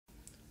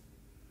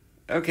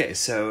Okay,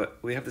 so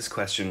we have this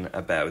question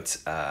about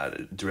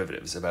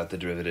derivatives, about the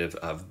derivative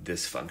of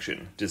this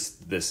function,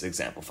 just this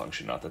example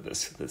function, not that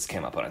this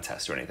came up on a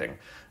test or anything,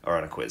 or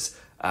on a quiz.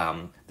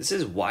 This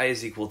is y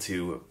is equal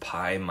to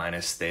pi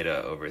minus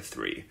theta over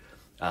 3.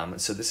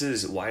 So this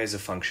is y is a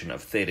function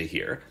of theta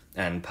here,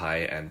 and pi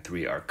and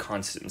 3 are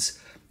constants.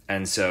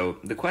 And so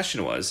the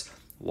question was,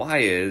 why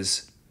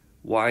is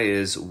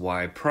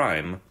y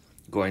prime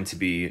going to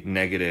be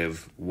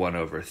negative 1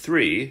 over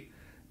 3,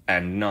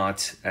 and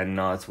not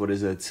what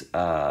is it,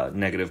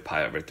 negative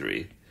pi over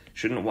 3?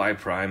 Shouldn't y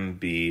prime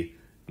be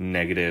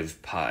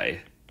negative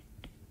pi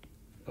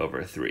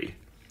over 3?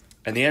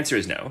 And the answer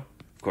is no.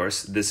 Of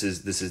course, this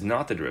is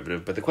not the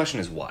derivative, but the question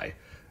is why.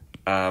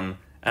 And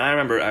I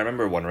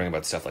remember wondering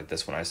about stuff like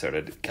this when I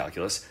started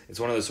calculus. It's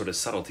one of those sort of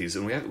subtleties,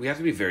 and we have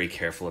to be very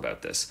careful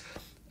about this.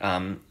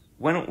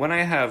 When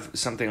I have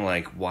something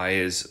like y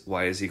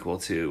is equal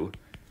to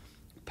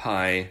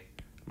pi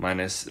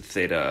minus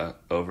theta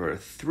over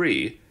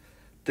 3,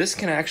 this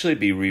can actually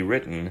be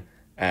rewritten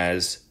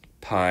as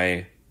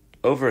pi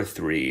over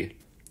 3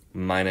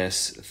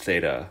 minus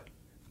theta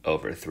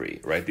over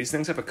 3, right? These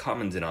things have a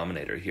common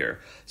denominator here.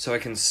 So I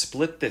can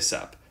split this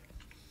up.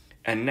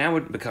 And now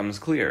it becomes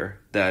clear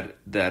that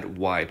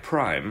y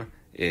prime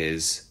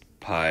is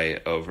pi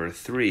over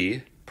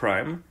 3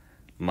 prime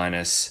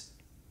minus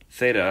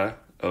theta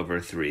over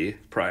 3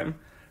 prime,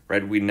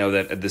 right? We know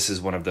that this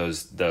is one of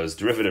those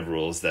derivative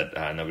rules that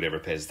nobody ever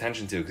pays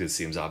attention to because it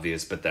seems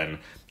obvious, but then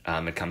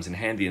it comes in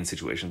handy in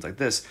situations like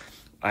this.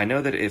 I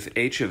know that if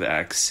h of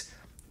x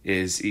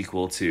is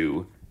equal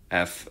to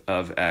f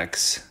of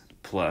x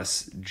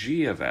plus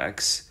g of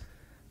x,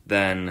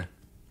 then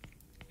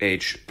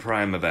h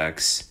prime of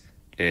x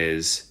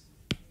is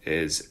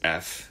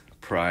f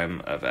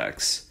prime of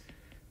x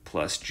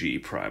plus g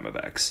prime of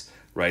x,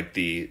 right?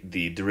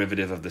 The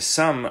derivative of the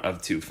sum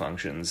of two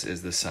functions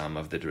is the sum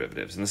of the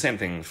derivatives. And the same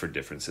thing for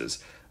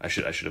differences. I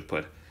should have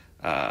put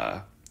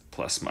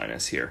plus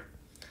minus here.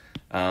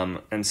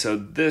 And so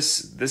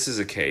this is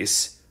a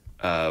case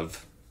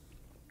of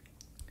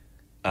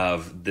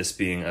this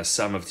being a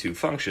sum of two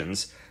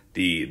functions,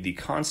 the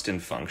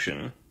constant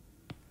function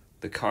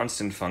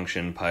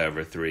pi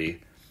over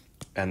 3,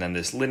 and then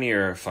this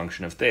linear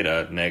function of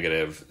theta,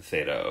 negative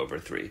theta over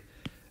 3.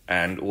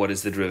 And what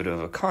is the derivative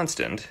of a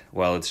constant?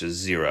 Well, it's just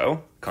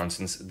 0.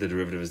 Constants, the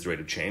derivative is the rate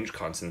of change.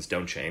 Constants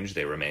don't change,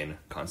 they remain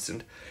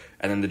constant.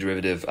 And then the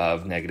derivative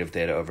of negative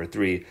theta over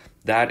 3,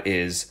 that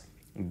is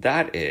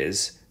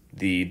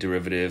the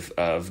derivative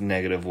of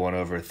negative 1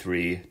 over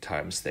 3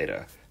 times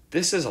theta.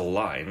 This is a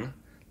line.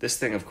 This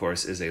thing, of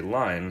course, is a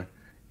line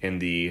in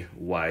the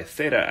y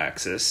theta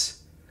axis,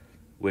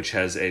 which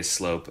has a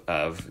slope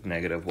of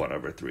negative 1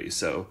 over 3.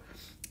 So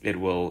it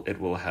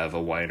will have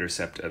a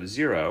y-intercept of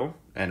 0,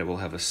 and it will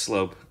have a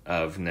slope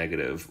of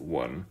negative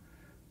 1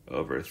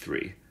 over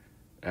 3.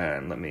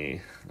 And let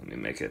me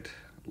make it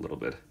look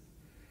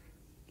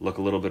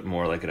a little bit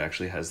more like it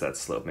actually has that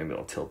slope. Maybe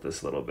I'll tilt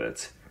this a little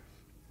bit.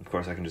 Of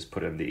course, I can just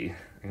put in the,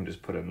 and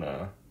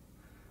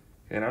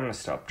I'm gonna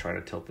stop trying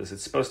to tilt this.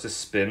 It's supposed to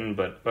spin,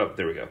 but, oh,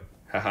 there we go.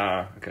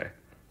 Haha, okay.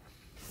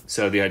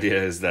 So the idea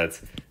is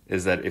that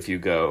if you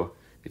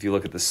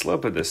look at the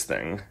slope of this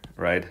thing,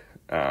 right,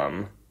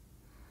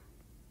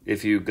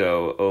 if you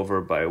go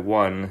over by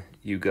 1,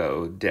 you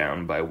go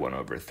down by 1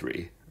 over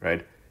 3,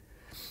 right?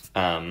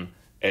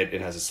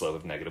 It has a slope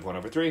of negative 1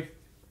 over 3.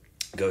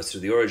 Goes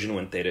through the origin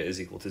when theta is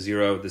equal to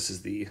 0. This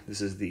is the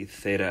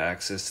theta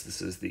axis.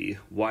 This is the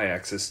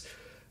y-axis.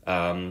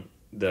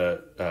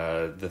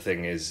 The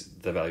thing is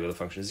the value of the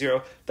function is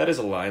 0. That is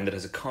a line that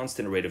has a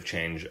constant rate of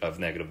change of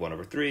negative 1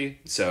 over 3.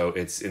 So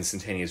its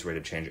instantaneous rate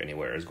of change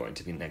anywhere is going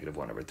to be negative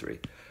 1 over 3.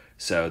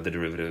 So the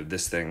derivative of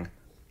this thing,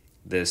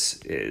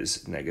 this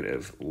is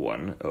negative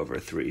 1 over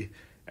 3.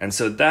 And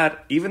so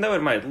that, even though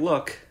it might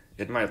look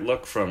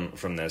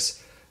from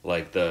this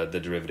like the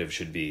derivative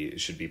should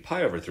be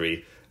pi over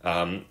 3,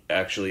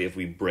 actually, if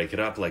we break it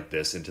up like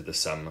this into the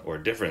sum or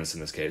difference, in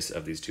this case,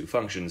 of these two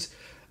functions,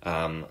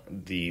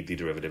 the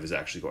derivative is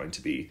actually going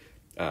to be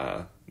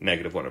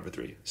negative 1 over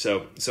 3.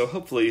 So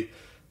hopefully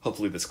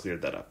this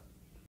cleared that up.